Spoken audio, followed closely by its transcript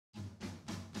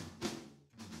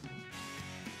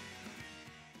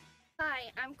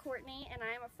Hi, I'm Courtney and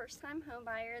I'm a first-time home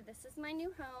buyer. This is my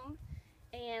new home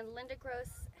and Linda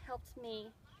Gross helped me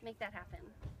make that happen.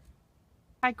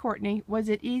 Hi Courtney, was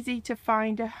it easy to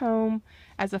find a home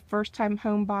as a first-time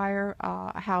home buyer,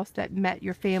 a house that met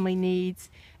your family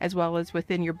needs as well as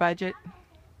within your budget?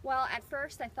 Well, at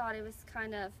first I thought it was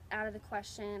kind of out of the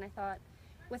question. I thought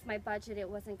with my budget it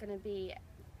wasn't going to be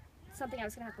something I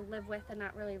was going to have to live with and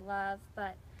not really love,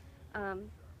 but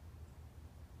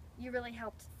you really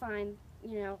helped find,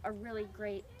 a really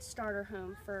great starter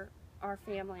home for our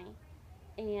family.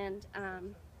 And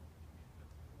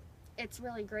it's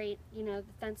really great, the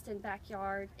fenced in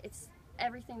backyard. It's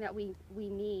everything that we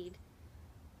need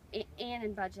and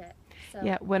in budget. So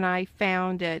Yeah, when I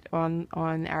found it on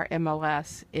our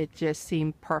MLS, it just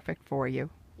seemed perfect for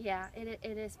you. yeah,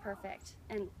 it is perfect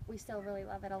and we still really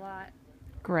love it a lot.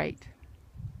 Great.